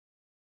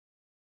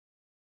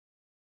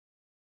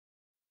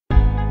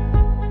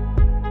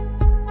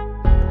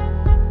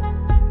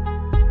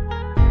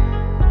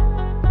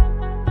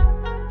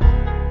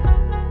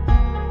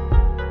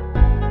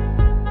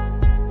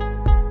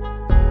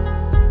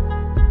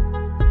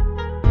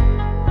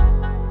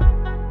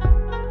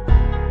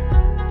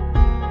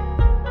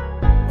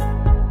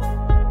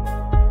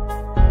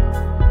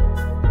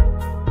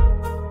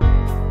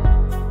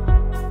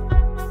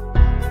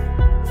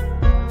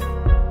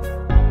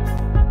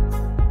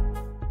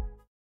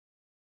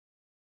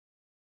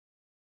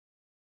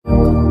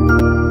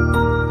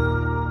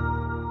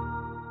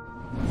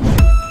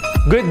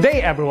Good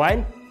day,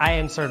 everyone. I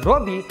am Sir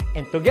Robbie,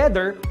 and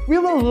together, we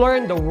will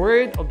learn the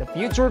word of the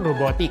future,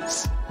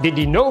 robotics.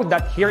 Did you know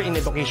that here in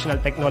Educational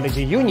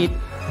Technology Unit,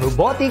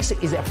 robotics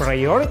is a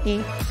priority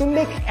to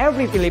make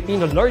every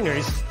Filipino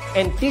learners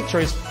and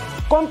teachers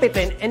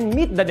competent and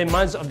meet the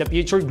demands of the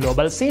future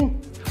global scene?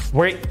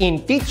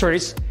 Wherein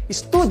teachers,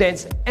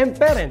 students, and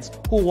parents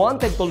who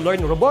wanted to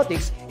learn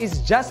robotics is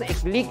just a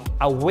click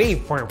away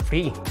for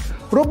free.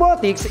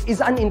 Robotics is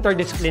an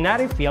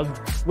interdisciplinary field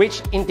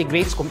which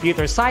integrates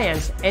computer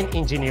science and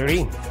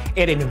engineering.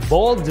 It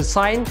involves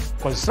design,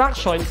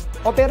 construction,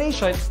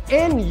 operation,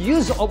 and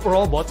use of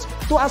robots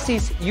to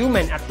assist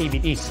human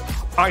activities.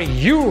 Are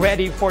you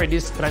ready for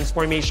this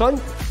transformation?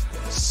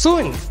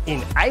 Soon in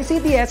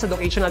ICTS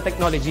Educational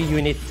Technology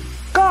Unit.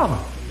 Come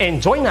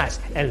and join us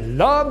and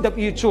love the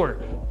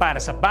future para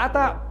sa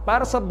bata,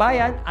 para sa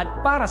bayan,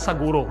 at para sa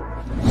guro.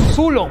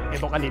 Sulong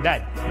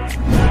edukalidad.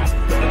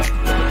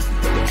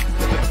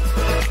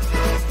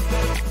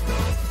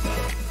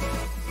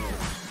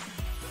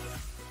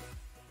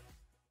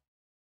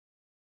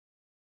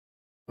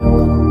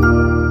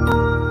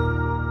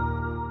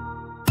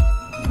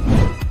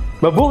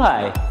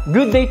 Mabuhay!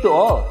 Good day to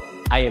all!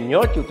 I am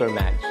your tutor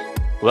Madge.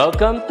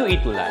 Welcome to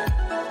ETULay,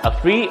 a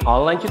free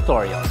online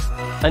tutorial,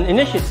 an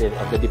initiative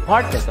of the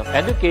Department of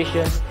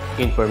Education,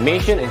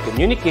 Information and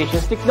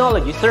Communications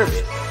Technology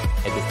Service,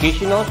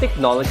 Educational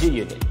Technology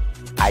Unit,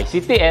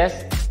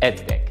 ICTS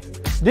EdTech.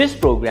 This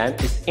program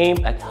is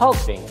aimed at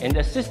helping and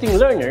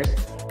assisting learners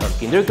from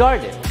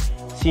kindergarten,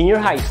 senior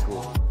high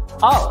school,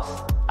 ALS,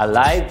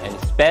 Alive, and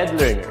SPED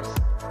learners.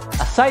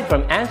 Aside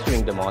from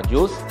answering the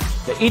modules,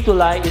 the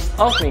ETULay is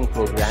offering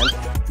programs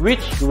which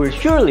you will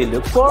surely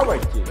look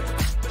forward to.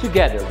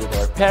 Together with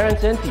our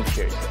parents and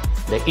teachers,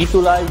 the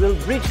ETULay will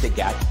bridge the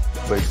gaps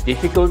where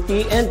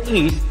difficulty and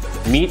ease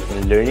meet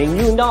in learning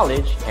new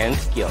knowledge and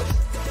skills.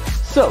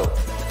 So,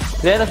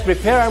 let us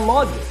prepare our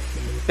modules,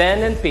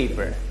 pen and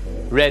paper.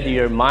 Ready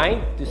your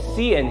mind to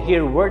see and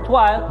hear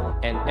worthwhile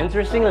and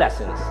interesting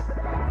lessons.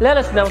 Let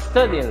us now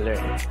study and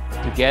learn,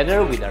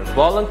 together with our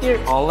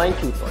volunteer online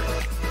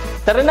tutors.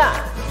 Tara na!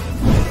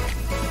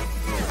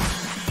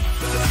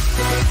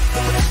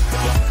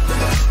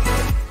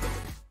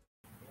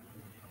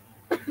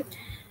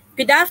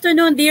 Good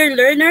afternoon, dear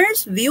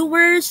learners,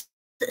 viewers,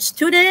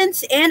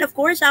 students, and of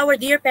course, our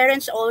dear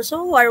parents also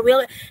who are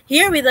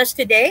here with us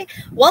today.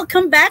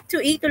 Welcome back to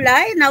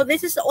ETULay. Now,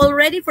 this is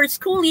already for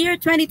school year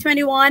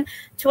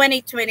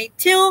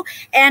 2021-2022,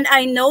 and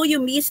I know you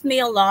missed me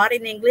a lot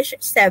in English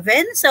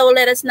 7. So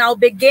let us now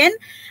begin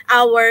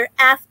our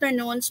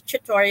afternoon's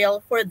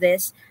tutorial for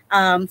this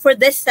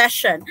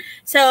session.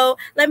 So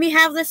let me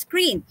have the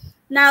screen.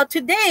 Now,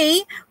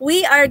 today,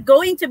 we are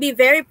going to be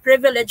very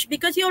privileged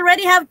because you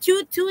already have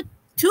two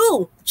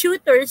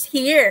tutors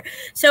here.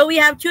 So we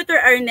have tutor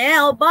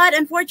Arnel, but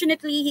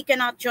unfortunately, he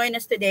cannot join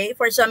us today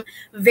for some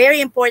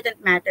very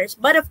important matters.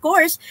 But of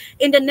course,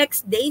 in the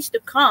next days to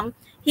come,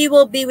 he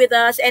will be with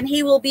us and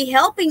he will be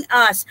helping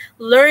us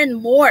learn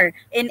more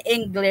in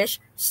English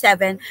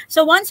 7.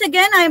 So once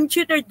again, I'm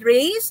tutor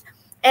Drace,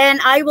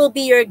 and I will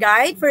be your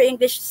guide for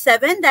English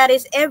 7. That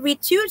is every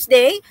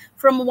Tuesday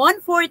from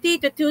 1:40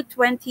 to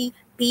 2:20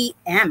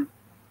 p.m.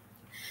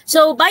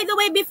 So, by the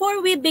way, before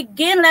we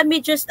begin, let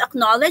me just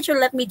acknowledge or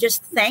let me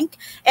just thank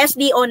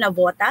SDO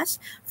Navotas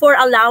for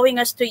allowing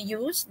us to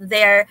use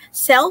their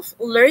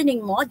self-learning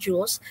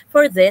modules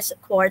for this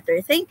quarter.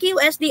 Thank you,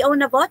 SDO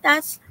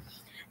Navotas.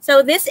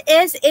 So this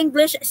is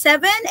English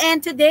 7,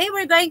 and today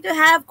we're going to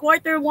have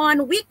quarter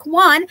 1, week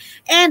 1,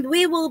 and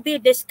we will be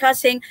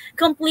discussing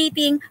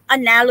completing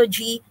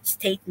analogy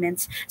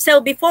statements. So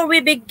before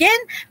we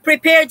begin,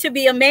 prepare to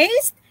be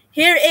amazed.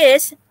 Here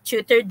is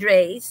Tutor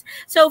Drace.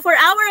 So for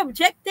our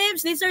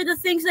objectives, these are the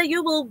things that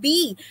you will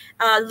be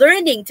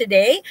learning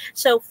today.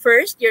 So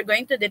first, you're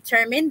going to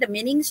determine the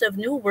meanings of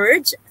new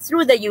words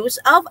through the use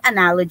of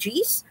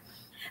analogies.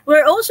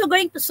 We're also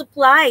going to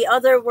supply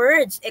other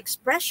words,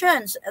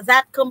 expressions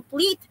that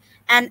complete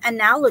an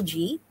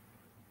analogy,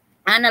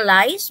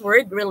 analyze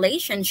word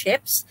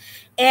relationships,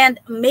 and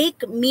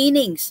make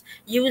meanings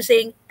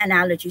using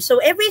analogy. So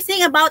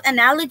everything about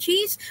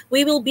analogies,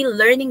 we will be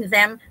learning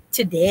them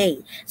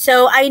today.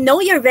 So I know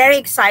you're very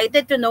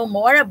excited to know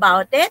more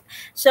about it.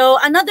 So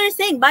another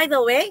thing, by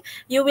the way,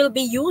 you will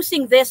be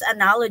using these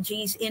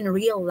analogies in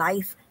real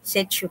life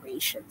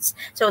situations.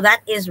 So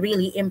that is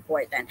really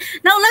important.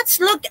 Now let's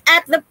look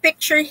at the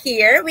picture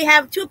here. We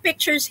have two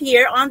pictures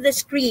here on the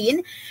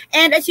screen.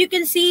 And as you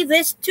can see,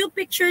 these two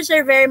pictures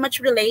are very much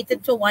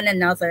related to one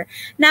another.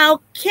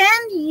 Now,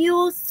 can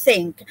you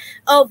think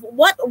of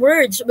what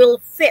words will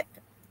fit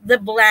the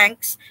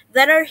blanks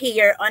that are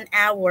here on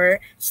our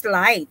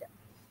slide?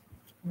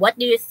 What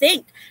do you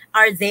think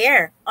are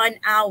there on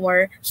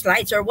our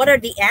slides, or what are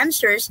the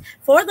answers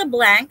for the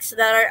blanks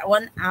that are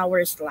on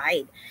our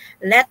slide?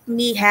 Let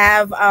me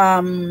have,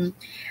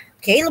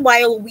 okay,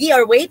 while we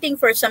are waiting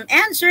for some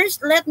answers,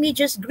 let me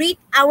just greet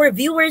our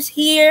viewers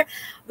here.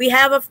 We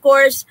have, of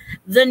course,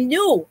 the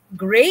new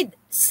grade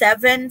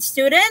 7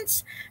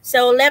 students.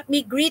 So let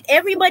me greet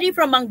everybody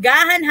from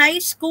Mangahan High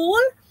School.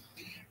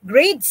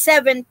 grade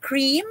 7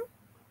 cream.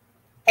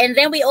 And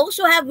then we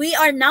also have, we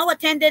are now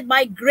attended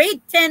by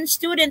grade 10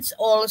 students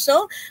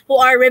also who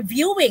are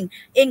reviewing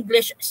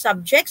English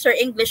subjects or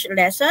English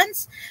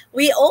lessons.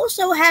 We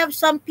also have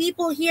some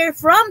people here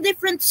from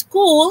different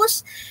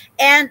schools.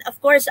 And of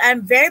course,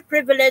 I'm very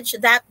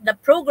privileged that the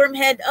program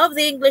head of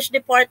the English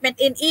department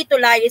in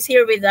ETULay is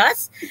here with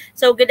us.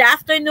 So good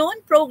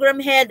afternoon, program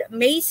head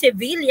May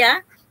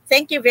Sevilla.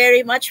 Thank you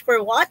very much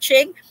for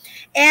watching.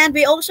 And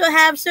we also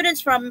have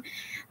students from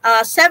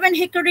 7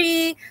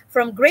 Hickory,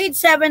 from grade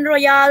 7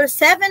 Royal,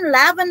 7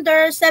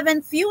 Lavender,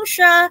 7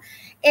 Fuchsia,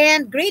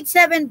 and grade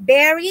 7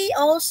 Berry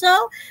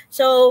also.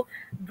 So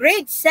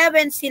grade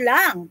 7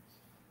 Silang.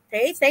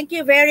 Okay, thank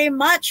you very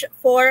much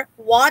for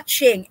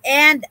watching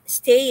and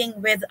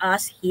staying with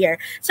us here.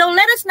 So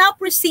let us now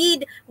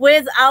proceed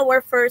with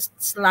our first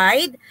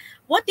slide.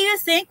 What do you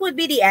think would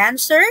be the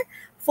answer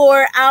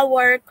for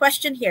our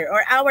question here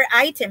or our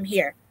item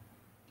here?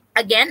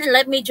 Again,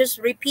 let me just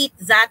repeat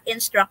that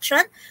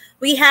instruction.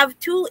 We have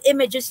two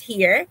images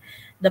here,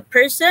 the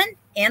person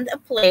and a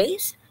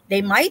place.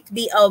 They might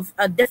be of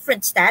a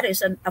different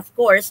status, and of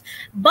course,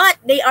 but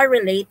they are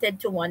related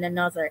to one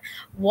another.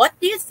 What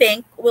do you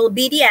think will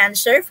be the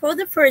answer for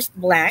the first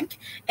blank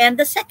and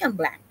the second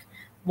blank?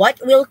 What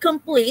will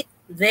complete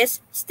this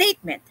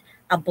statement?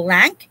 A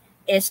blank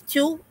is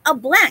to a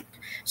blank.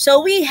 So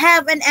we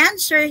have an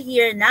answer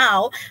here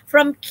now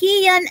from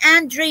Kian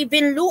Andre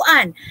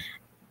Binluan.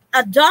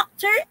 A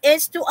doctor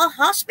is to a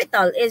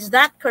hospital. Is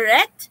that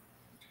correct?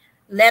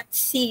 Let's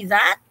see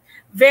that.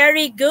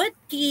 Very good,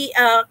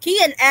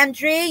 Kian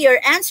Andre. Your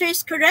answer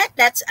is correct.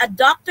 That's a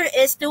doctor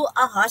is to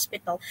a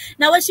hospital.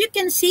 Now, as you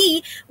can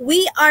see,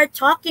 we are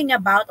talking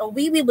about, or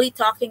we will be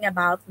talking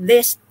about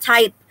this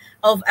type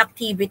of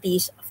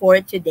activities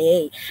for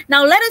today.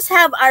 Now, let us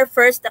have our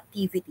first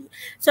activity.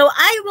 So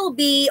I will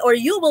be, or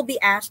you will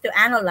be asked to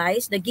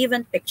analyze the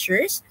given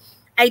pictures,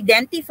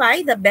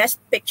 identify the best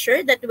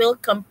picture that will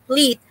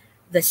complete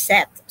the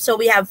set. So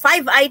we have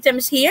 5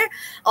 items here.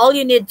 All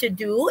you need to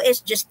do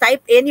is just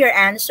type in your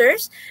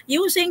answers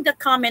using the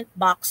comment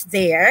box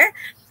there.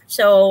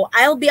 So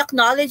I'll be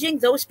acknowledging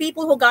those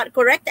people who got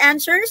correct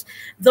answers.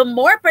 The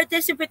more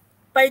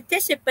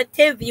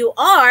participative you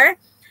are,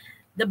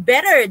 the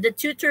better the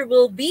tutor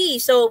will be.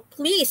 So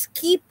please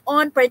keep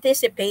on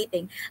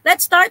participating.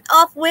 Let's start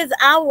off with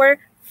our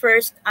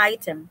first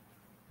item.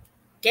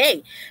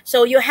 Okay,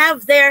 so you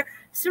have there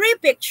 3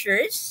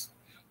 pictures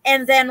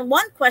and then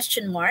 1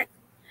 question mark.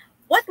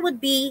 What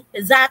would be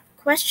that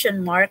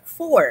question mark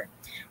for?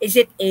 Is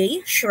it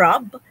A,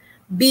 shrub,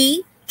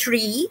 B,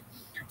 tree,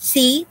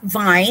 C,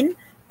 vine,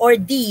 or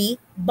D,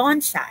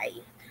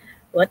 bonsai?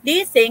 What do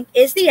you think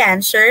is the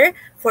answer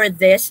for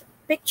this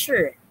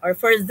picture or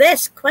for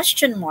this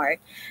question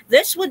mark?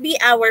 This would be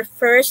our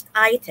first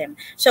item.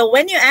 So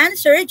when you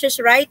answer, just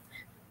write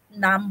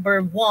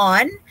number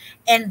 1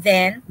 and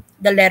then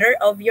the letter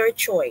of your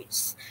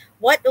choice.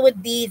 What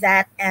would be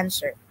that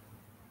answer?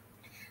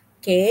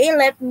 Okay,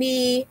 let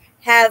me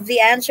have the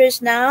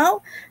answers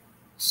now.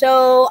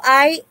 So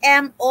I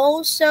am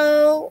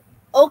also,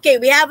 okay,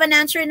 we have an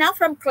answer now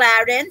from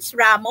Clarence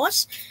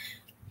Ramos.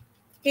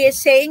 He is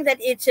saying that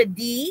it's a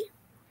D.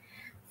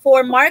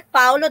 For Mark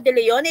Paulo de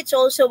Leon, it's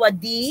also a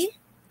D.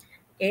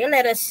 Okay,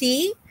 let us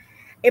see.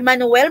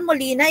 Emmanuel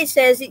Molina is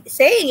saying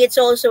it's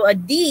also a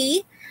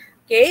D.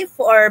 Okay,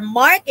 for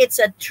Mark, it's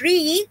a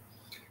 3.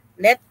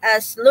 Let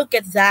us look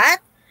at that.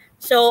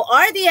 So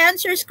are the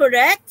answers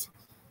correct?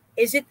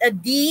 Is it a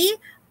D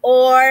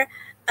or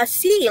a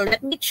C?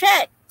 Let me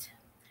check.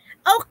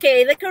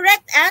 Okay, the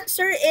correct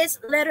answer is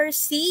letter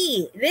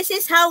C. This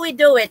is how we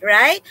do it,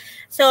 right?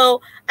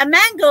 So a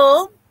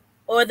mango,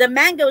 or the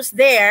mangoes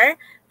there,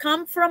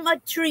 come from a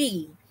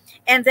tree.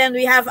 And then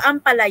we have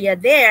ampalaya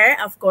there.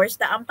 Of course,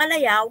 the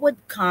ampalaya would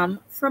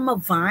come from a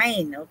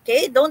vine.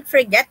 Okay, don't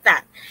forget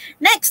that.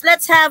 Next,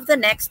 let's have the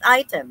next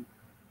item.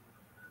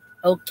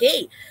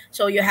 Okay,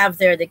 so you have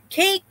there the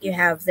cake, you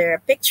have there a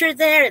picture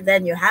there,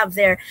 then you have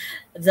there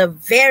the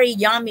very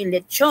yummy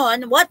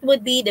lechon. What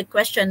would be the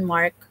question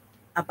mark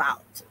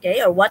about?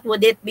 Okay, or what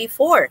would it be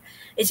for?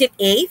 Is it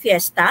A,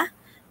 fiesta,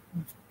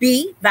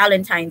 B,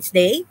 Valentine's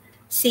Day,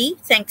 C,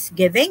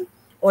 Thanksgiving,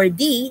 or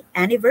D,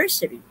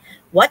 anniversary?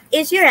 What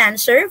is your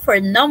answer for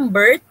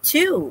number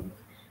 2?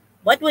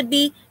 What would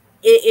be,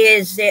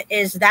 is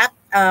that,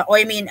 or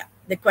I mean,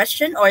 the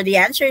question or the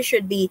answer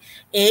should be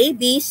A,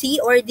 B, C,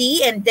 or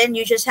D, and then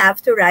you just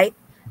have to write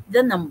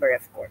the number,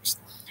 of course.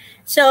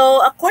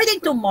 So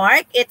according to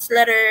Mark, it's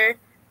letter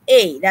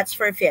A. That's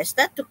for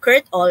fiesta. To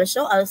Kurt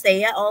also,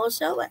 Althea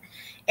also,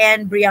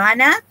 and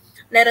Brianna.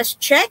 Let us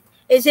check.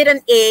 Is it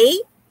an A?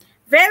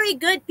 Very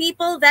good,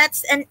 people.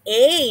 That's an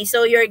A.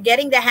 So you're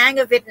getting the hang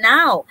of it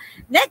now.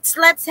 Next,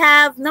 let's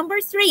have number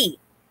 3.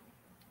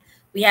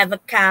 We have a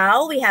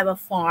cow, we have a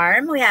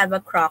farm, we have a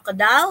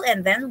crocodile,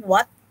 and then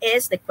what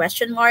is the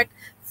question mark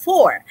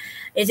for?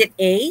 Is it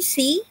A,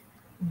 C,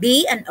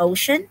 B, an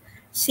ocean,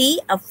 C,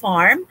 a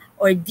farm,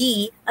 or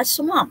D, a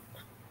swamp?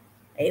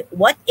 Okay.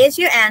 What is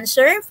your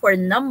answer for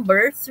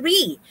number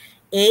 3?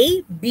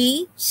 A,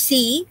 B,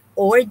 C,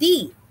 or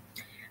D?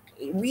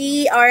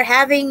 we are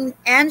having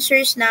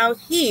answers now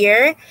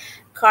here.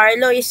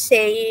 Carlo is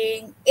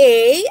saying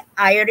A.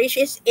 Irish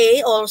is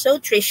A also.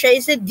 Trisha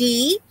is a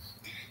D.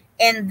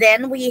 And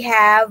then we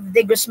have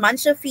the Guzman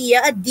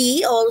Sofia, a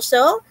D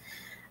also.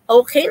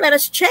 Okay, let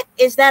us check.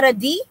 Is that a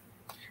D?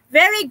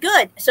 Very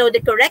good. So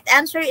the correct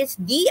answer is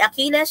D.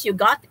 Achilles, you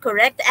got the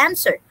correct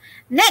answer.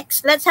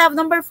 Next, let's have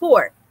number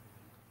 4.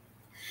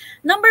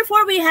 Number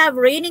 4, we have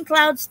raining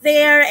clouds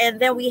there, and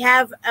then we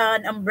have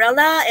an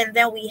umbrella, and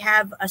then we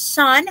have a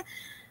sun.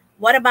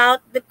 What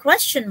about the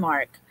question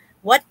mark?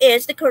 What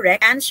is the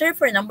correct answer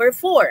for number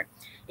 4?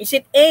 Is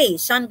it A,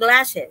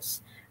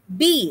 sunglasses,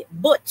 B,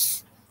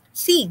 boots,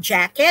 C,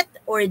 jacket,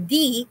 or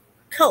D,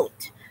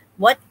 coat?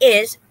 What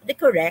is the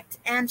correct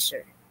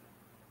answer?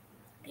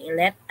 Okay,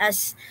 let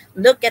us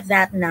look at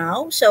that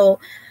now. So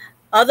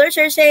others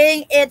are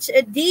saying it's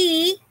a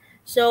D.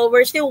 So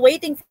we're still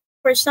waiting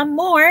for some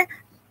more.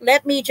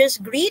 Let me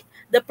just greet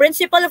the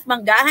principal of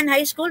Mangahan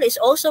High School is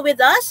also with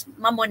us,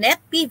 Mamonet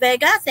P.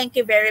 Vega. Thank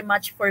you very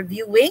much for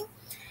viewing.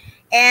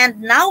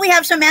 And now we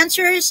have some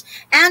answers.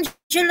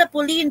 Angela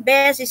Pauline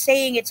Bez is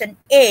saying it's an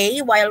A,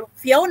 while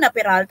Fiona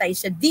Peralta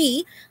is a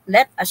D.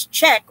 Let us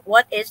check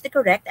what is the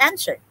correct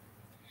answer.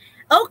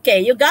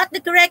 Okay, you got the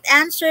correct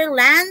answer,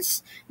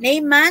 Lance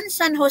Neyman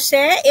San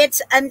Jose.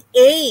 It's an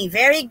A.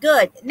 Very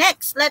good.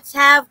 Next, let's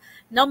have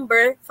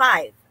number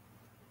 5.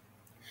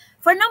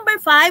 For number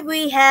 5,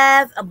 we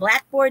have a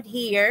blackboard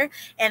here,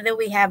 and then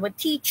we have a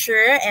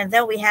teacher, and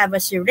then we have a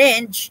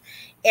syringe,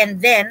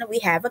 and then we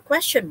have a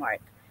question mark.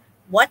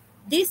 What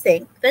do you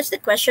think does the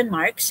question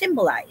mark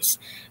symbolize?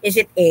 Is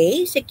it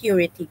A,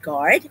 security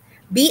guard,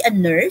 B, a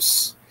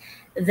nurse?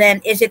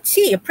 Then is it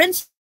C, a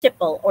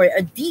principal, or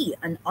a D,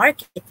 an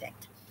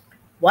architect?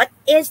 What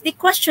is the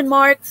question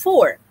mark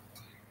for?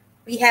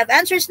 We have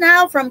answers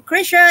now from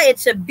Krisha.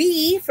 It's a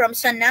B. From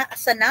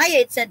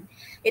Sanaya,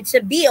 it's a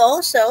B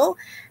also.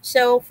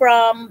 So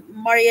from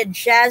Maria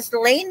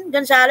Jaslene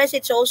Gonzalez,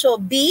 it's also a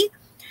B.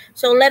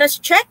 So let us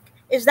check.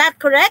 Is that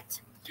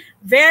correct?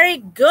 Very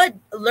good,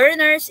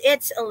 learners.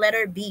 It's a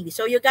letter B.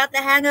 So you got the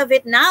hang of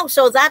it now.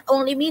 So that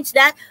only means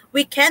that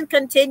we can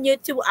continue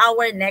to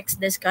our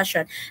next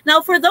discussion. Now,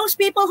 for those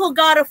people who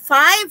got a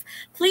 5,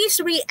 please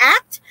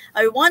react.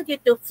 I want you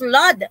to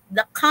flood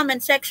the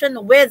comment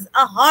section with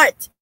a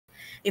heart.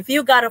 If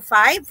you got a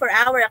 5 for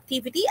our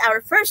activity,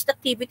 our first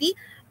activity,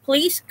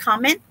 please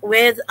comment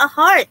with a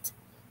heart.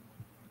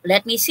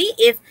 Let me see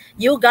if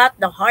you got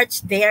the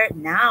hearts there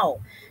now.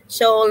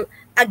 So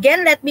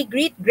again, let me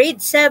greet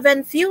grade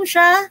 7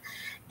 Fuchsia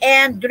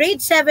and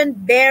grade 7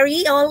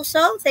 Barry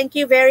also. Thank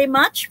you very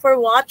much for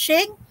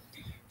watching.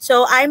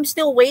 So I'm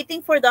still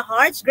waiting for the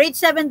hearts. Grade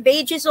 7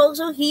 Beige is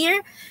also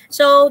here.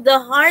 So the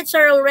hearts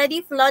are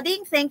already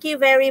flooding. Thank you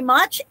very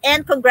much.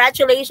 And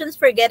congratulations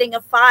for getting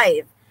a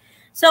 5.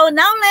 So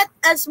now let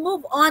us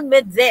move on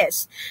with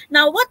this.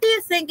 Now, what do you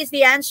think is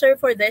the answer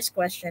for this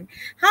question?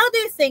 How do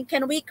you think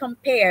can we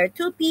compare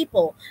two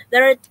people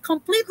that are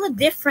completely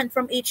different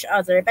from each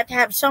other but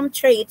have some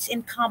traits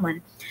in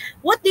common?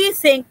 What do you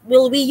think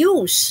will we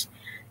use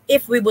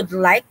if we would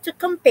like to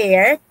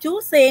compare two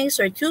things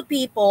or two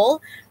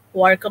people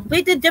who are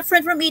completely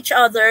different from each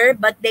other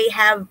but they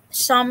have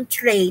some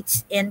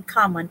traits in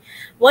common?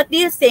 What do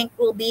you think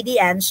will be the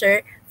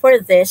answer for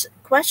this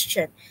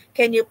question?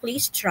 Can you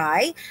please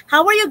try?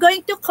 How are you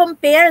going to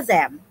compare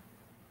them?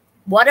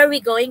 What are we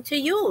going to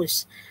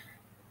use?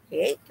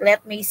 Okay,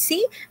 let me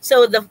see.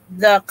 So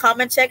the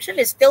comment section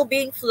is still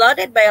being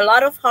flooded by a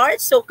lot of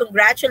hearts. So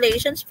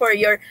congratulations for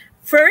your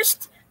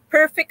first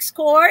perfect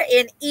score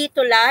in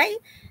ETULay.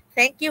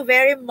 Thank you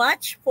very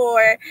much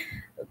for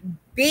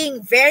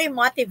being very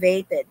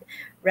motivated,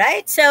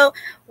 right? So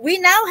we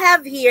now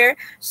have here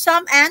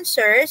some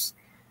answers.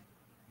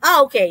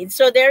 Okay,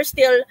 so there's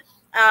still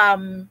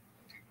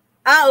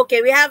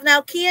okay, we have now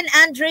Kian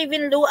Andre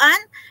Vinluan.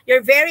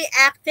 You're very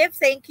active.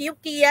 Thank you,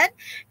 Kian.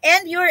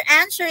 And your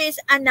answer is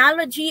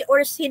analogy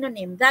or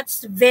synonym.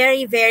 That's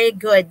very, very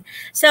good.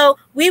 So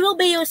we will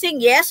be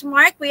using, yes,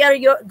 Mark, we are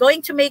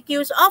going to make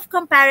use of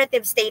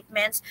comparative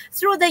statements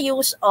through the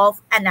use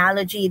of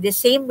analogy. The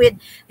same with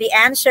the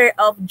answer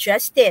of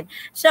Justin.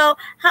 So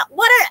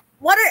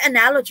what are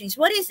analogies?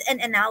 What is an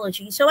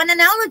analogy? So an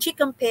analogy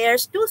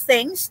compares two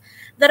things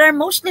that are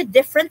mostly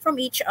different from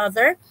each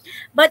other,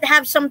 but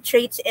have some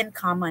traits in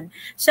common.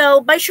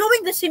 So by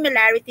showing the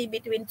similarity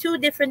between two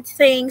different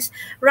things,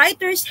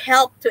 writers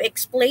help to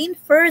explain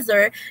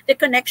further the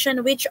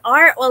connection which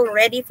are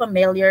already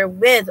familiar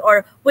with,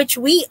 or which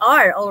we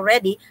are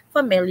already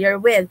familiar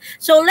with.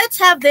 So let's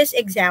have this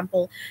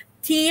example.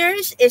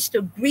 Tears is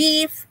to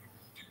grief,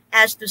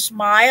 as to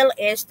smile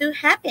is to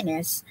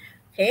happiness.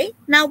 Okay,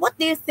 now what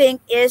do you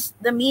think is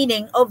the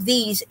meaning of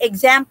these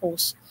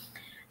examples?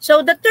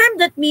 So the term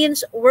that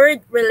means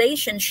word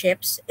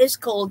relationships is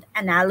called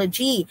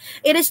analogy.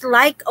 It is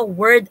like a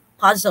word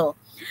puzzle.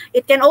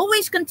 It can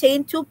always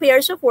contain two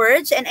pairs of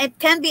words, and it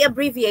can be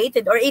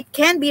abbreviated, or it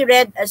can be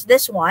read as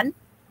this one,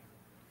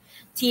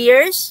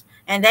 tears,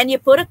 and then you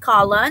put a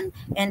colon,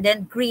 and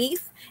then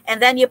grief,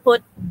 and then you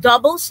put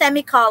double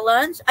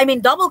colons,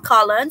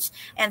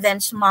 and then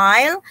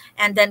smile,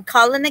 and then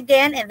colon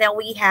again, and then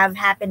we have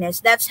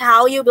happiness. That's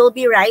how you will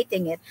be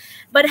writing it.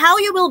 But how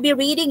you will be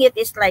reading it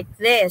is like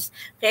this.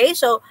 Okay,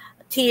 so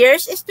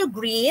tears is to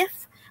grief,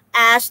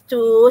 as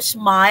to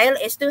smile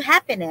is to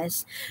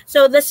happiness.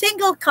 So the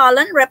single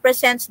colon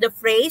represents the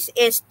phrase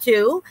is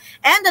to,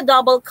 and the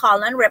double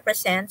colon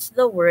represents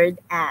the word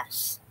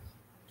as.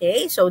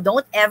 Okay, so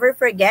don't ever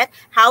forget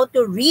how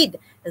to read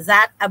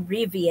that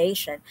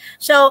abbreviation.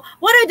 So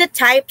what are the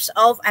types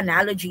of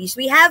analogies?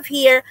 We have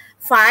here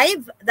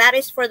 5. That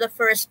is for the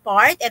first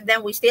part, and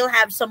then we still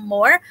have some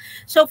more.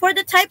 So for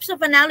the types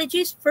of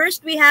analogies,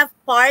 first we have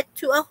part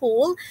to a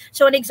whole.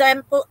 So an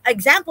example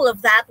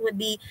of that would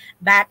be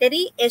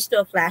battery is to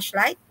a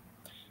flashlight,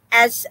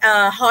 as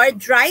a hard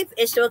drive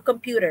is to a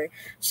computer.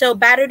 So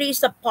battery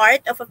is a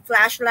part of a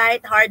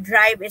flashlight, hard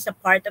drive is a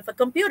part of a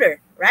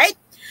computer, right?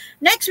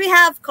 Next, we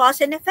have cause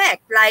and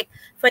effect, like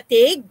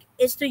fatigue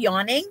is to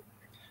yawning,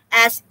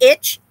 as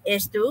itch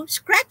is to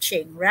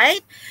scratching,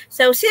 right?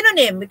 So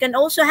synonym, we can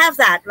also have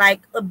that,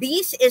 like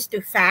obese is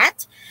to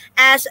fat,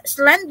 as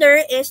slender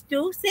is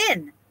to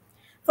thin.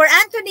 For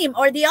antonym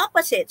or the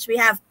opposites, we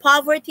have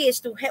poverty is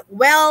to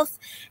wealth,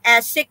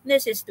 as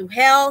sickness is to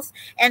health.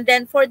 And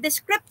then for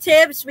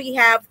descriptives, we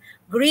have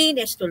green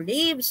is to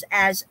leaves,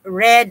 as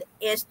red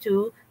is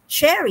to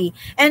cherry.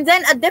 And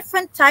then a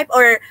different type,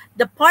 or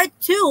the part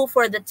 2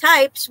 for the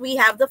types, we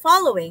have the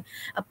following.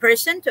 A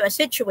person to a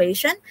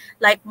situation,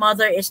 like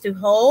mother is to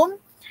home,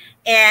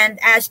 and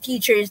as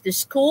teacher is to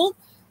school.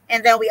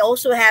 And then we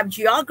also have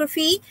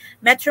geography.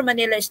 Metro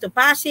Manila is to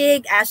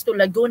Pasig, as to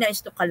Laguna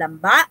is to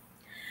Calamba.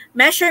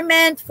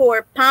 Measurement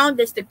for pound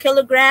is to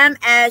kilogram,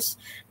 as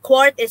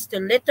quart is to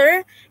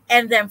liter.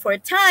 And then for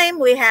time,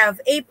 we have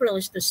April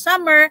is to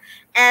summer,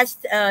 as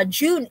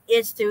June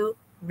is to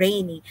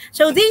rainy.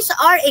 So these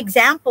are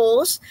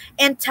examples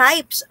and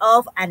types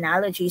of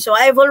analogy. So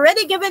I've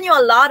already given you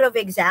a lot of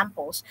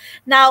examples.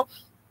 Now,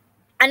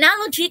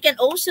 analogy can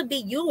also be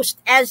used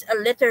as a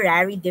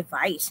literary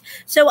device.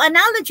 So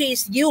analogy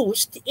is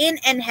used in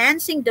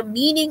enhancing the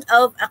meaning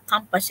of a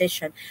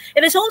composition.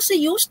 It is also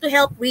used to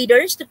help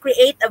readers to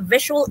create a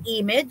visual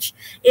image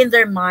in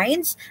their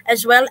minds,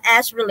 as well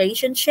as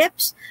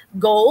relationships,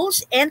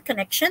 goals, and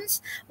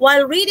connections,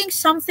 while reading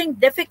something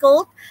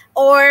difficult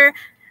or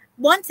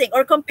one thing,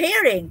 or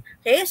comparing,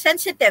 okay,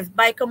 sensitive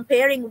by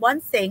comparing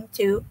one thing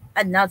to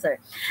another.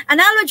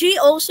 Analogy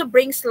also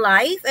brings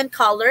life and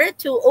color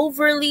to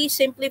overly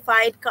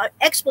simplified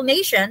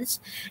explanations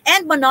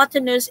and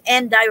monotonous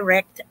and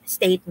direct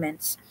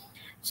statements.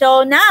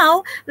 So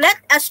now, let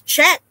us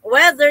check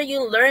whether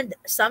you learned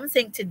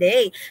something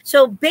today.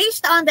 So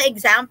based on the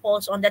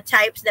examples, on the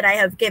types that I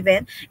have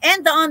given,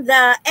 and on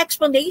the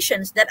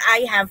explanations that I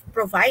have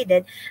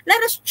provided,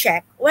 let us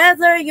check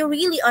whether you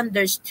really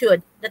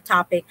understood the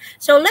topic.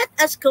 So let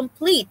us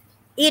complete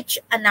each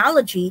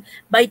analogy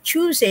by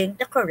choosing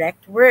the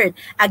correct word.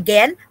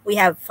 Again, we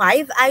have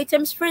 5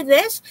 items for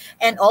this,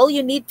 and all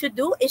you need to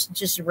do is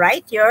just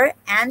write your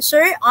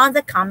answer on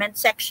the comment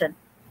section.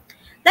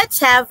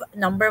 Let's have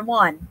number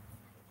 1.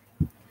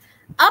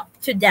 Up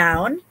to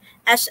down,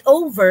 as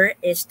over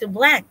is to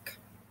blank.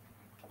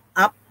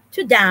 Up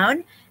to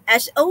down,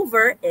 as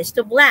over is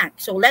to blank.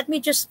 So let me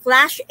just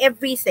flash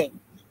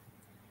everything.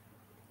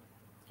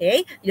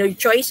 Okay, your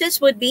choices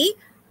would be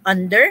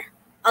under,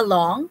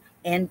 along,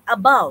 and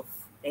above.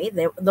 Okay,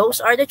 those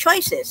are the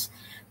choices.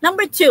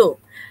 Number 2,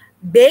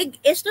 big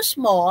is to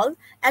small,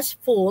 as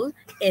full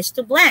is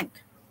to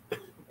blank.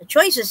 The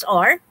choices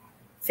are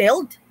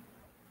filled,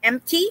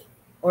 empty,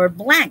 or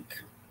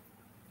blank.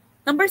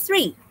 Number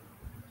 3,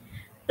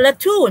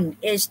 platoon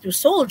is to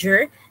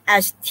soldier,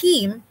 as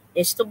team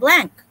is to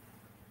blank.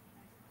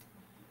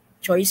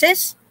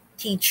 Choices,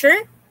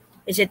 teacher,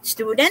 is it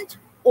student,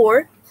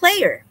 or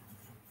player?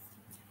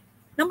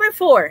 Number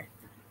 4,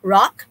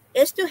 rock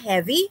is to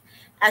heavy,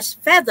 as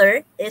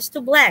feather is to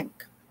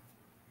blank.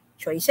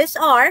 Choices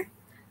are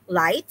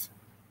light,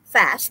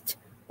 fast,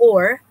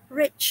 or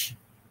rich.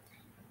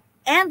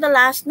 And the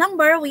last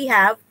number, we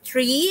have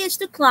tree is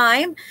to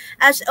climb,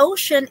 as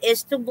ocean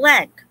is to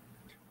blank.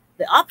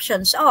 The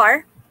options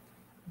are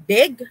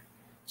big,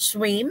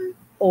 swim,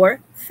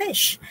 or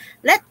fish.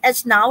 Let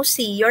us now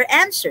see your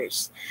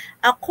answers.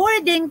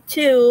 According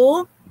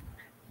to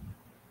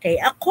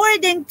Rhea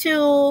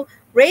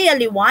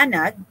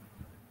Liwanag,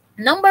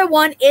 number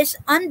 1 is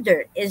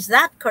under. Is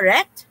that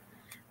correct?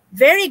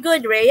 Very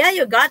good, Rhea.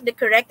 You got the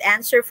correct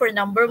answer for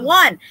number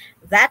 1.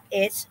 That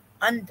is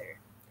under.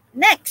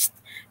 Next,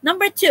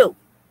 number 2.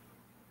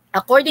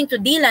 According to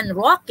Dylan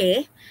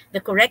Roque, the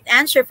correct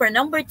answer for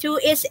number 2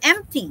 is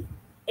empty.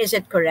 Is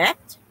it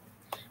correct?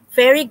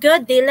 Very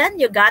good, Dylan.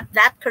 You got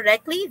that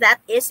correctly. That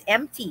is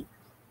empty.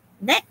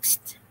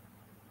 Next,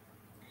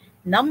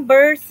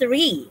 number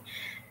 3.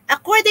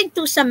 According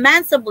to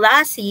Samantha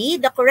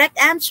Blasi, the correct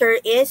answer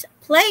is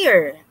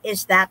player.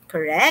 Is that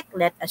correct?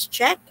 Let us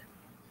check.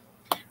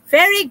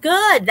 Very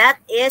good. That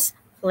is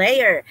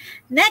player.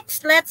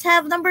 Next, let's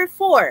have number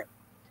 4.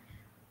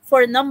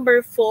 for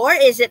number 4,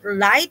 is it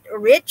light,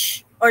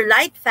 rich, or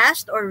light,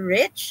 fast, or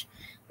rich?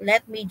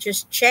 Let me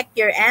just check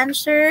your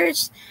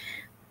answers.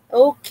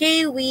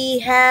 Okay, we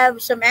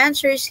have some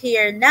answers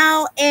here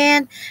now.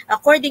 And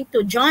according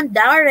to John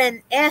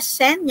Darren S.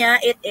 Senya,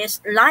 it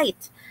is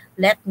light.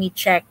 Let me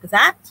check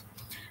that.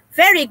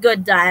 Very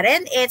good,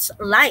 Darren. It's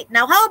light.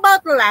 Now, how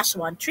about the last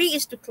one? Tree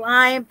is to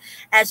climb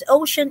as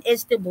ocean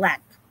is to blank.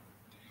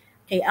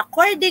 Okay,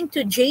 according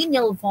to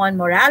Janiel Von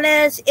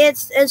Morales,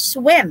 it's a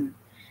swim.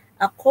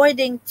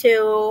 According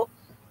to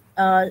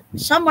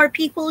some more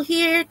people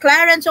here,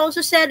 Clarence also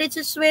said it's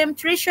a swim.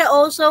 Trisha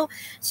also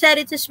said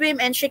it's a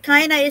swim. And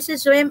Shekinah is a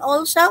swim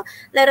also.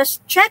 Let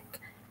us check.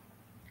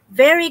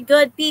 Very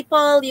good,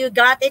 people. You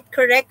got it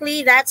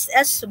correctly. That's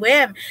a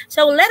swim.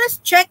 So let us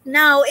check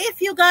now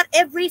if you got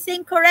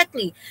everything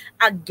correctly.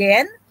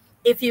 Again,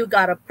 if you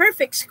got a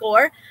perfect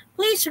score,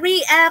 please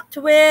react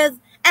with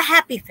a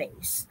happy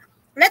face.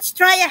 Let's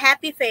try a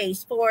happy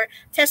face for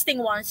testing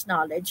one's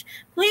knowledge.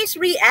 Please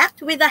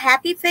react with a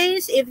happy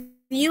face if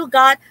you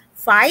got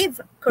 5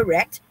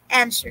 correct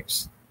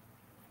answers.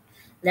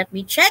 Let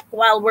me check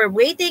while we're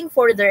waiting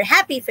for their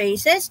happy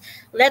faces.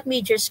 Let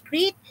me just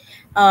greet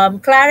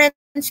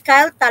Clarence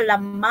Kyle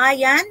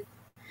Talamayan.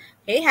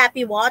 Okay,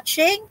 happy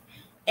watching.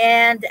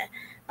 And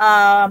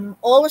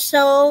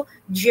also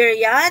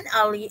Jirian,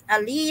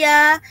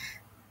 Aliyah,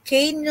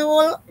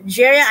 Kainul,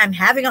 Jerry, I'm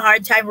having a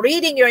hard time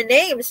reading your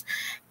names,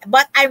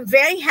 but I'm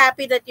very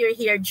happy that you're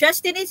here.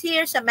 Justin is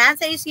here,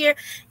 Samantha is here,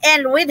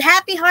 and with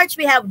happy hearts,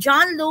 we have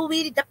John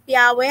Louis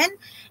Dapiawen,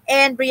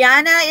 and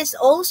Brianna is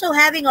also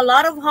having a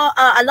lot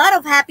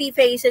of happy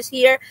faces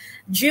here.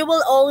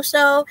 Jewel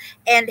also,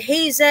 and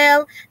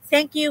Hazel.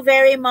 Thank you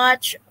very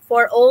much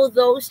for all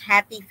those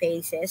happy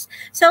faces.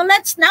 So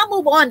let's now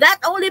move on. That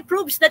only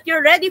proves that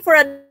you're ready for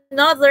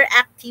another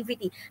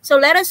activity. So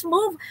let us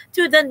move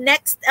to the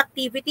next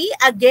activity.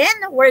 Again,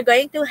 we're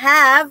going to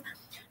have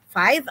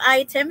 5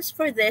 items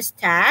for this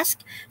task.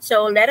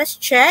 So let us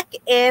check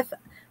if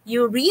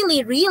you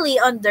really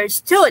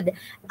understood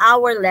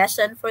our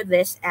lesson for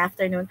this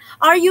afternoon.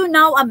 Are you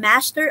now a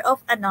master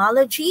of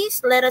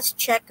analogies? Let us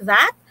check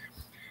that.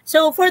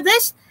 So for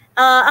this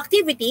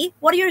activity,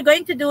 what you're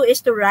going to do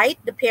is to write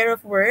the pair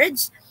of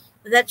words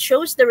that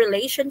shows the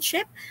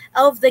relationship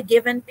of the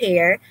given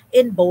pair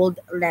in bold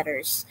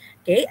letters.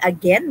 Okay,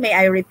 again, may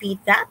I repeat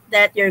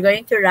that you're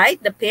going to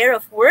write the pair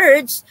of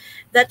words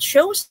that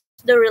shows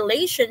the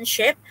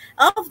relationship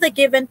of the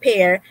given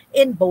pair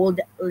in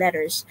bold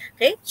letters.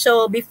 Okay,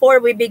 so before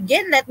we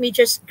begin, let me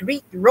just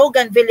greet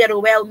Rogan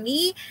Villaruel,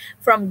 me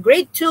from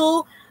grade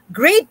 2.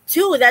 Grade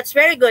 2, that's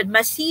very good.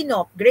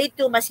 Masinop, grade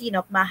 2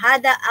 Masinop,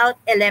 Mahada Out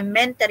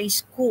Elementary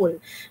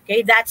School.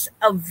 Okay, that's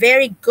a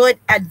very good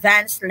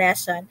advanced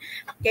lesson.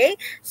 Okay,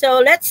 so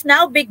let's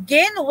now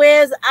begin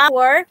with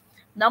our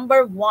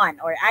number 1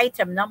 or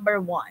item number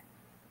 1.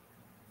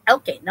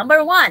 Okay,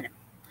 number 1.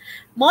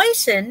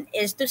 Moisten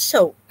is to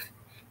soak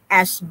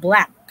as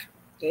blank.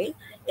 Okay,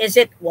 is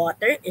it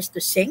water is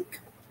to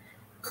sink,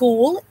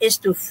 cool is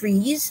to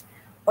freeze,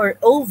 or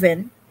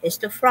oven is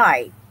to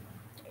fry?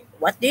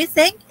 What do you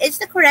think is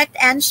the correct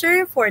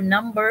answer for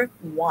number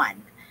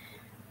 1?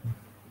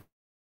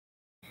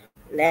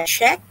 Let's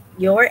check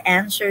your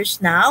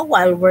answers now.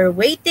 While we're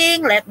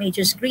waiting, let me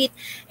just greet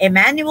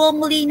Emmanuel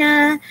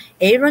Molina,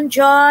 Aaron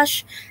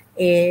Josh,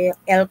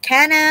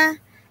 Elkana,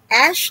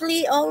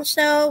 Ashley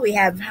also. We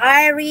have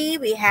Harry,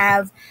 we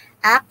have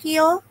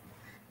Akio.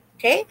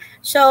 Okay,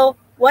 so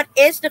what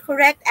is the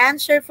correct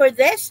answer for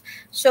this?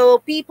 So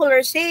people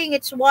are saying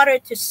it's water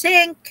to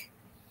sink.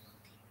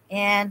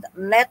 And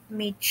let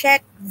me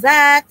check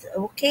that.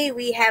 Okay,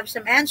 we have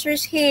some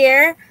answers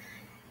here.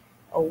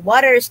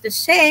 Water is to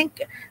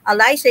sink.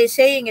 Eliza is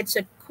saying it's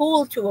a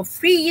cool to a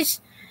freeze.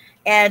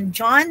 And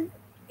John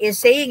is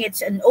saying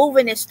it's an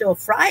oven is to a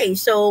fry.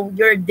 So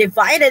you're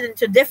divided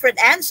into different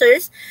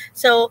answers.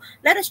 So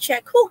let us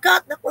check who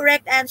got the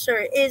correct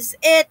answer. Is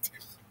it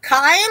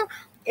Kyle?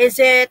 Is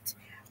it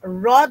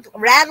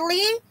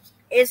Radley?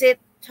 Is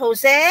it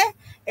Jose?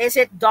 Is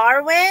it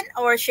Darwin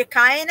or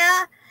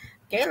Shekinah?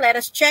 Okay, let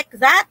us check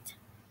that.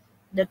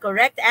 The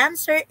correct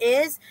answer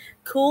is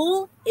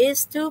cool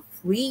is to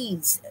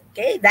freeze.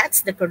 Okay,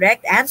 that's the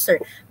correct answer.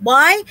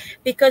 Why?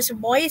 Because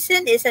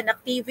moisten is an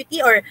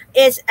activity or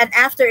is an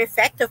after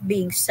effect of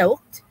being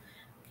soaked.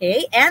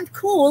 Okay, and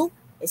cool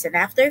is an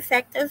after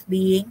effect of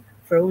being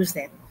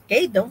frozen.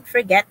 Okay, don't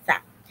forget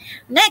that.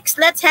 Next,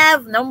 let's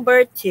have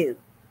number 2.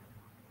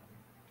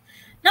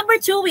 Number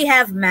 2, we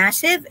have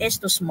massive is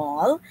to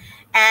small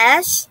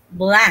as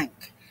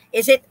blank.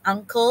 Is it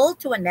uncle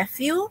to a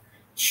nephew,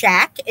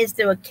 shack is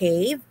to a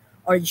cave,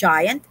 or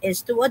giant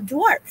is to a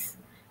dwarf?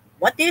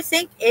 What do you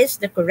think is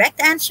the correct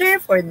answer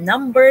for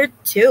number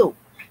 2?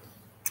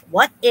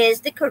 What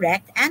is the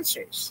correct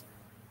answers?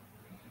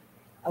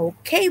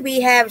 Okay,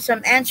 we have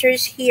some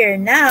answers here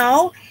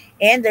now.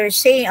 And they're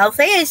saying,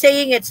 Althea is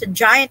saying it's a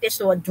giant is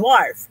to a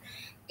dwarf.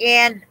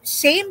 And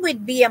same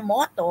with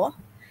Biamoto.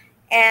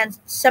 And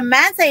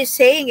Samantha is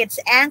saying it's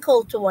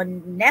uncle to a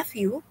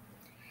nephew.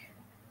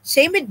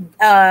 Same with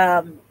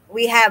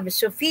we have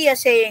Sophia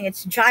saying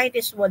it's giant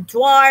is what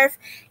dwarf,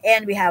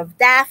 and we have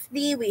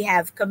Daphne, we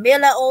have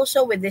Camilla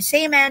also with the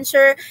same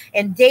answer,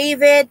 and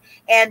David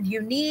and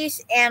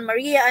Eunice and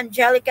Maria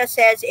Angelica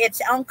says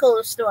it's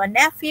uncles to a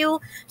nephew.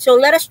 So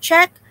let us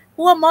check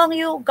who among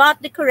you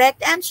got the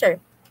correct answer.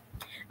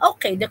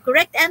 Okay, the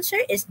correct answer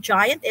is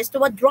giant is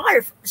to a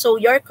dwarf. So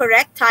you're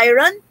correct,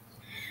 Tyron.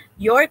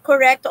 You're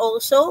correct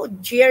also,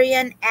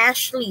 Jirian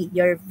Ashley.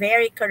 You're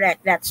very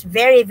correct. That's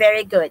very,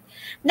 very good.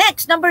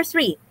 Next, number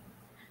 3.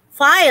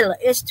 File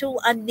is to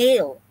a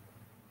nail.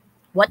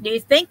 What do you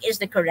think is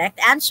the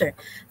correct answer?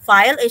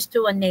 File is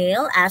to a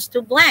nail as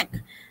to blank.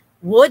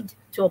 Wood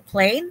to a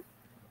plane.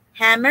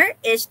 Hammer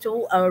is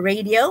to a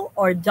radio,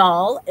 or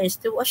doll is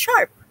to a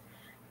sharp.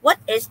 What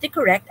is the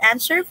correct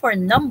answer for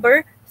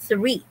number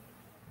 3?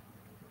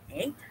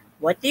 Okay.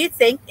 What do you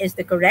think is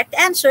the correct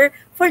answer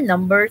for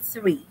number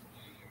 3?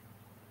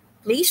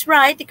 Please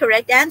write the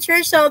correct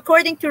answer. So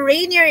according to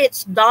Rainier,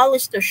 it's doll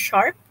is to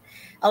sharp.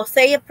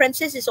 Althea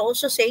Princess is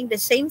also saying the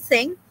same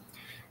thing.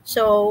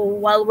 So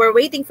while we're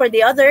waiting for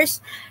the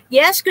others,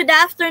 yes, good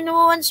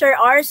afternoon, Sir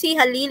RC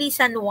Halili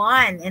San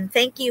Juan, and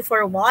thank you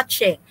for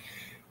watching.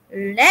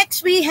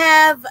 Next, we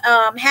have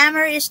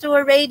hammer is to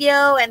a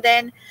radio, and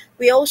then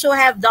we also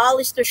have doll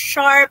is to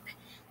sharp,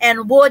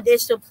 and wood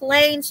is to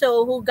plane.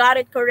 So who got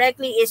it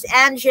correctly is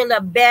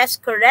Angela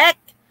Best,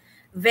 correct?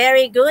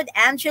 Very good,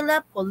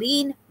 Angela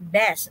Pauline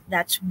Best.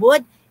 That's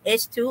wood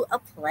is to a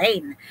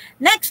plane.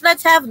 Next,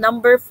 let's have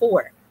number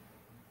 4.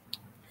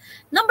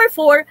 Number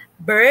 4,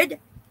 bird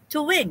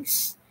to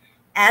wings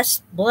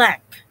as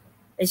blank.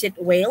 Is it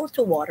whale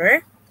to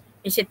water?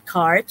 Is it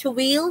car to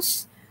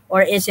wheels?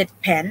 Or is it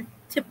pen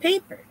to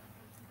paper?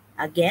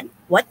 Again,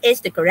 what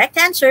is the correct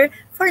answer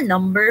for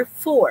number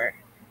 4?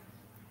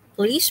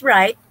 Please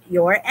write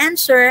your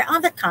answer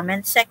on the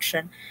comment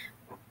section.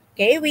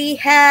 Okay, we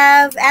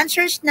have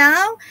answers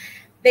now.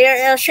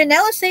 There,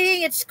 Chanel is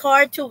saying it's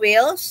car to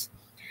wheels.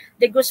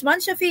 The Guzman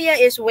Sofia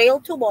is whale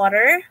to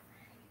water.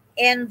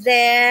 And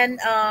then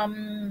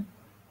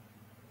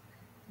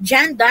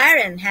Jan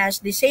Darren has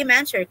the same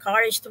answer,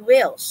 car is to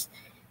wheels.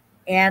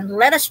 And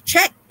let us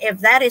check if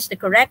that is the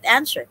correct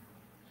answer.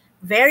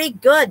 Very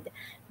good.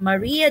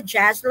 Maria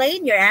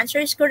Jaslane, your answer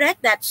is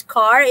correct. That's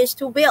car is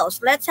to wheels.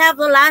 Let's have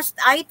the last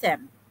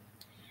item.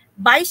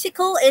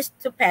 Bicycle is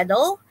to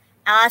pedal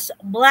as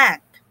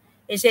blank.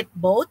 Is it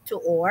boat to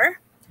oar,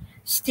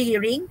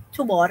 steering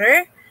to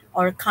water,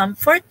 or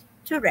comfort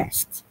to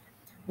rest?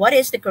 What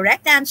is the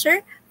correct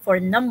answer for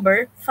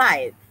number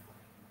 5?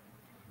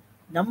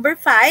 Number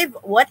 5,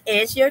 what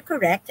is your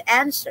correct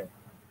answer?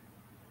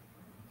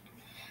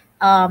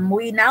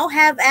 We now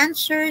have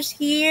answers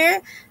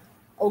here.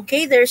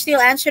 Okay, they're still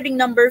answering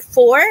number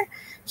 4.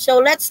 So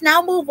let's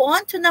now move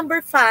on to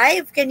number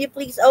 5. Can you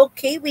please?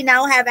 Okay, we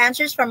now have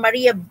answers from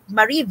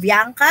Marie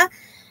Bianca,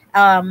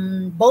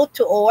 boat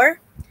to oar.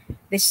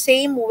 The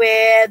same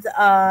with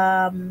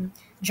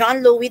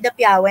John Louis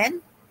Dapiawen.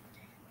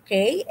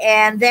 Okay,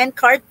 and then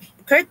Kurt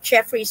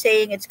Jeffrey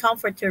saying it's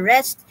comfort to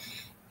rest.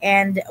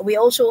 And we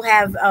also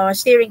have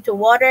steering to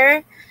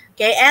water.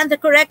 Okay, and the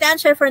correct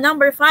answer for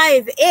number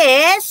 5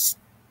 is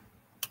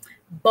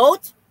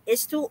boat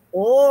is to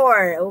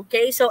oar.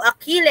 Okay, so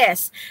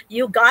Achilles,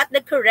 you got the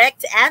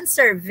correct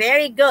answer.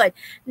 Very good.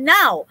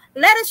 Now,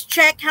 let us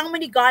check how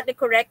many got the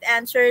correct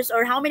answers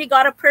or how many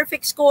got a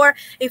perfect score.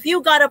 If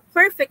you got a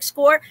perfect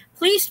score,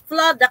 please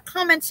flood the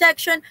comment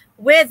section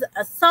with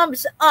a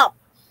thumbs up.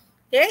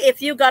 Okay,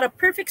 if you got a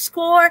perfect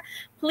score,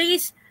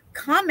 please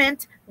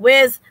comment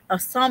with a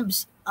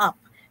thumbs up.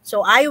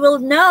 So I will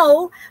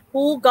know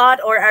who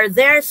got, or are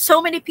there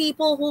so many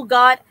people who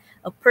got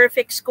a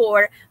perfect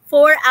score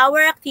for our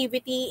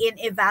activity in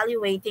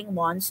evaluating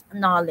one's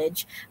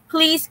knowledge.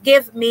 Please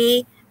give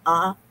me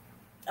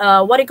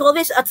what do you call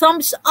this? A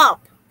thumbs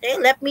up. Okay,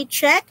 let me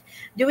check.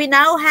 Do we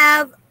now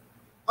have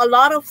a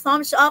lot of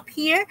thumbs up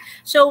here?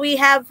 So we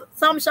have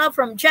thumbs up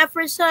from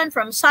Jefferson,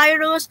 from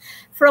Cyrus,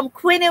 from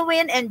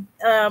Quinewin,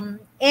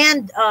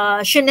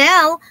 and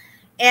Chanel,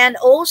 and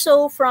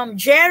also from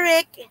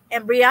Jerick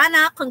and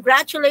Brianna.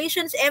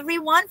 Congratulations,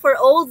 everyone, for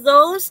all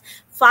those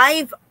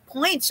 5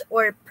 points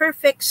or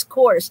perfect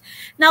scores.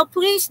 Now,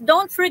 please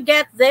don't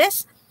forget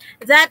this,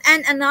 that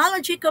an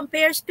analogy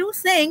compares two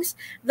things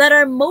that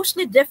are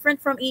mostly different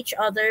from each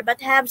other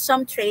but have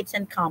some traits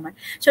in common.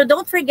 So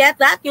don't forget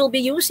that. You'll be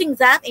using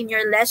that in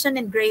your lesson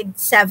in grade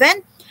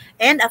 7.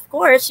 And of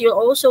course, you're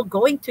also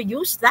going to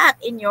use that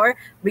in your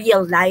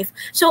real life.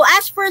 So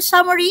as for a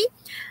summary,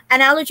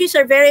 analogies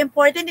are very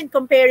important in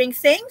comparing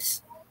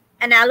things.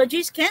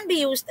 Analogies can be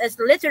used as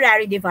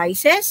literary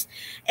devices,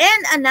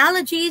 and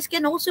analogies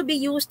can also be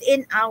used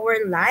in our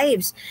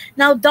lives.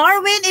 Now,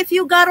 Darwin, if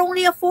you got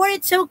only a 4,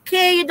 it's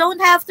okay. You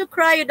don't have to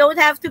cry. You don't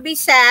have to be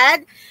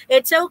sad.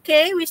 It's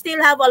okay. We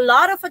still have a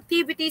lot of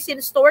activities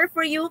in store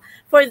for you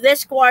for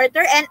this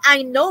quarter, and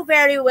I know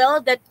very well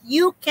that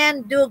you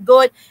can do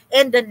good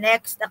in the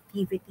next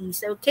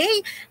activities,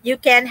 okay? You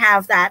can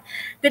have that.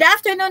 Good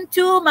afternoon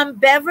to Ma'am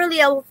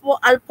Beverly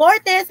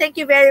Alporte. Thank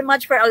you very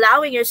much for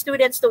allowing your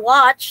students to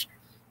watch.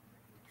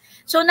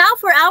 So now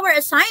for our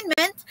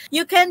assignment,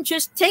 you can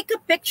just take a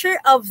picture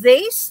of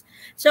this.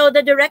 So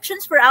the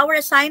directions for our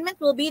assignment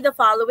will be the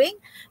following.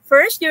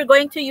 First, you're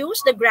going to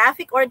use the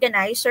graphic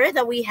organizer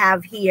that we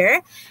have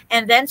here.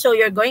 And then, so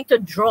you're going to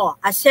draw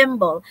a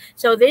symbol.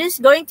 So this is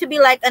going to be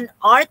like an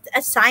art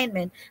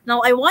assignment.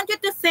 Now, I want you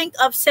to think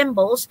of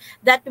symbols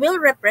that will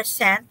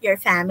represent your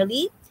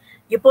family.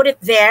 You put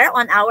it there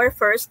on our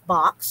first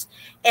box.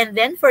 And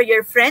then for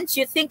your friends,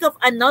 you think of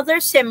another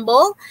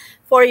symbol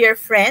for your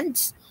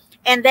friends.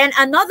 And then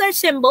another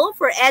symbol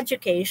for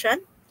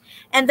education.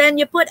 And then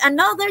you put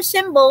another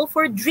symbol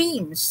for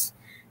dreams.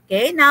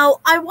 Okay,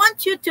 now I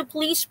want you to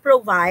please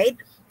provide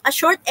a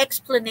short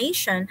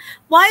explanation.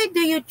 Why do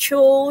you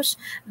choose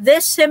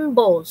these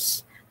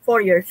symbols for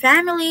your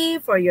family,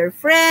 for your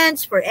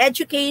friends, for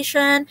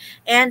education,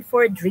 and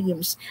for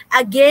dreams?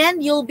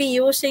 Again, you'll be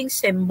using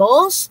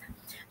symbols.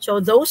 So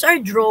those are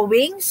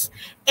drawings.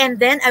 And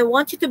then I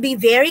want you to be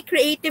very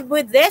creative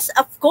with this.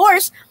 Of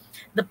course,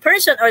 the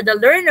person or the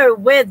learner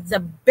with the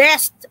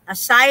best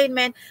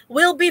assignment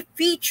will be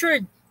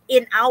featured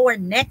in our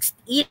next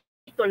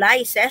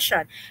ETULay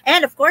session.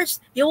 And of course,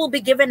 you will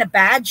be given a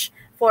badge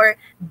for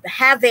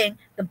having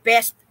the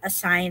best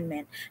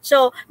assignment.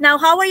 So now,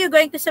 how are you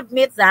going to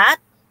submit that?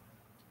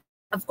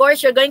 Of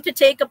course, you're going to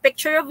take a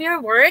picture of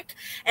your work,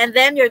 and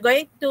then you're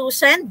going to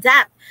send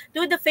that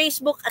to the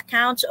Facebook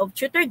accounts of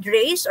Tutor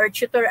Drace or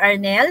Tutor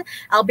Arnel.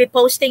 I'll be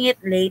posting it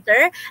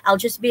later. I'll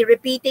just be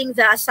repeating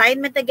the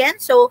assignment again.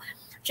 So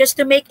just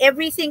to make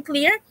everything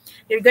clear,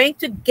 you're going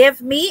to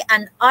give me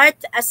an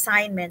art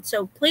assignment.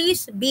 So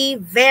please be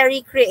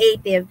very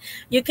creative.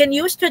 You can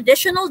use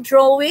traditional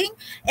drawing.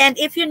 And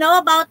if you know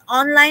about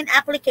online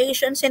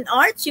applications in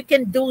arts, you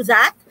can do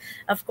that.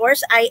 Of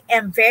course, I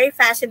am very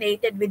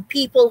fascinated with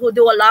people who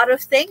do a lot of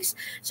things.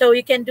 So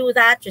you can do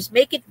that. Just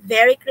make it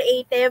very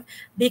creative,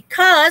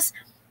 because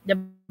the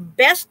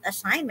best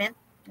assignment,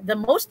 the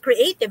most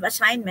creative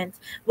assignment,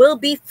 will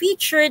be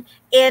featured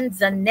in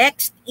the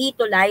next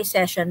ETULay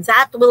session.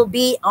 That will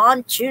be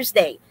on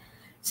Tuesday.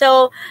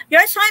 So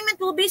your assignment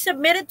will be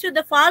submitted to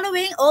the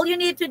following. All you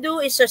need to do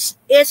is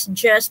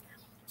just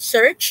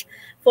search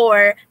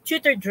for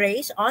Tutor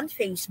Drace on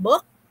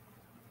Facebook.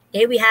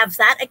 Okay, we have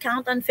that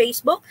account on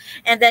Facebook.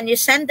 And then you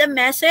send a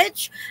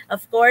message,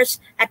 of course,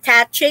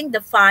 attaching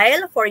the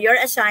file for your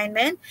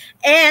assignment.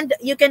 And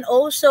you can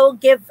also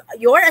give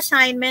your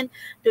assignment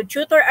to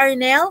Tutor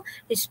Arnel.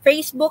 His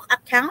Facebook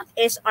account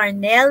is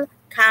Arnel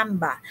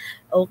Camba.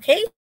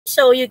 Okay,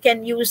 so you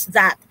can use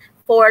that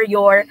for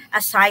your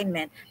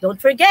assignment. Don't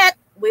forget,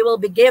 we will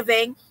be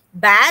giving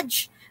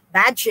badges,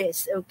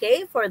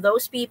 okay, for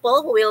those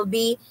people who will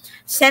be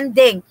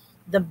sending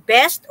the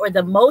best or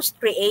the most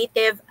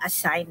creative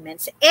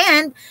assignments.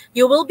 And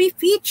you will be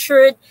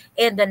featured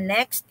in the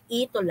next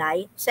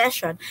ETULay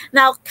session.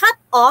 Now, cut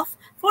off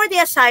for the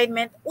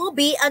assignment will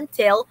be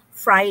until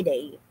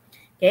Friday.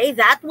 Okay,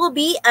 that will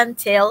be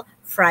until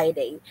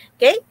Friday.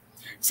 Okay,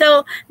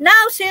 so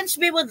now, since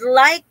we would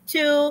like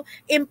to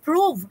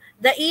improve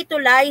the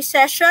ETULay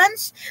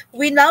sessions,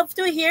 we love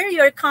to hear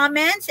your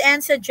comments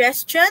and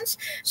suggestions.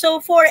 So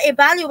for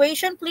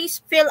evaluation,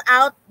 please fill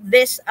out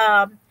this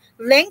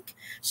link.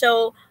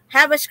 So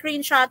have a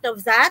screenshot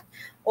of that,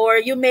 or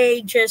you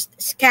may just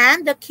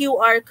scan the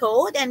QR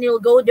code and you'll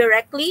go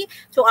directly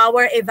to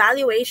our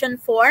evaluation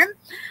form.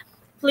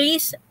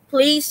 Please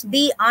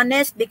be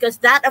honest, because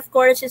that, of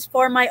course, is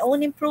for my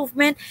own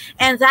improvement,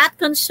 and that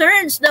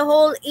concerns the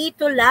whole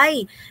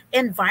ETULay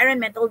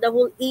environment or the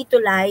whole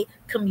ETULay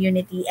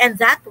community. And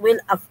that will,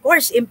 of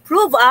course,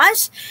 improve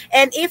us.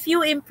 And if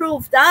you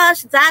improved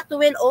us, that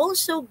will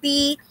also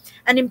be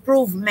an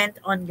improvement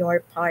on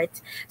your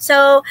part.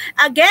 So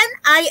again,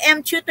 I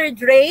am Tutor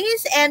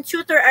Drace, and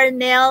Tutor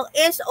Arnel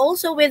is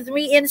also with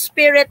me in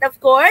spirit, of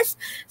course.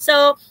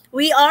 So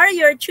we are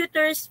your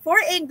tutors for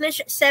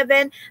English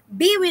 7.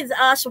 Be with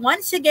us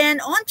once again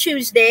on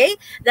Tuesday.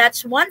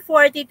 That's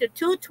 1:40 to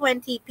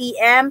 2:20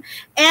 p.m.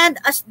 And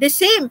as the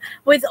same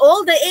with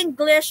all the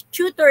English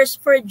tutors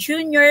for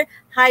junior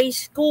high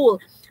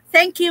school.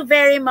 Thank you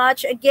very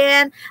much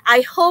again. I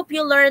hope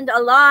you learned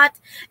a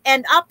lot.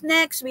 And up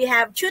next, we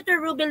have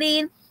Tutor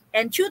Rubeline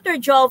and Tutor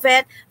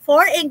Jovet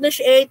for English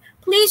 8.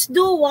 Please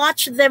do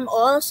watch them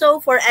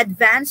also for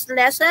advanced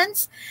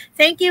lessons.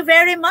 Thank you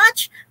very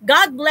much.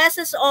 God bless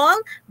us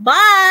all.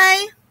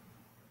 Bye!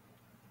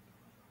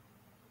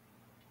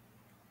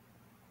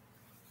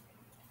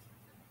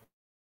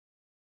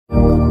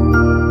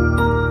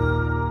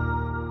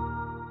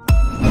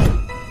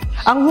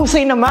 Ang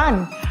husay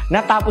naman!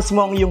 Natapos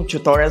mo ang iyong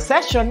tutorial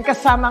session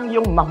kasama ang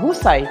iyong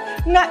mahusay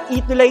na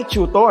ETULay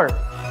tutor.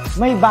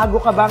 May bago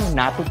ka bang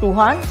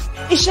natutuhan?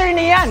 I-share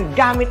na yan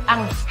gamit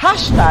ang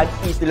hashtag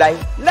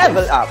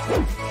 #ETULayLevelUp.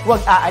 Huwag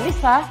aalis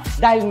ha,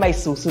 dahil may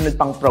susunod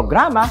pang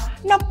programa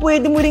na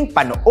pwede mo ring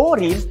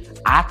panoorin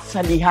at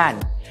salihan.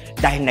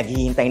 Dahil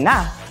naghihintay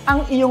na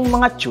ang iyong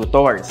mga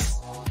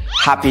tutors.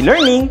 Happy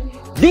learning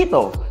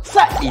dito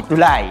sa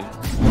ETULay!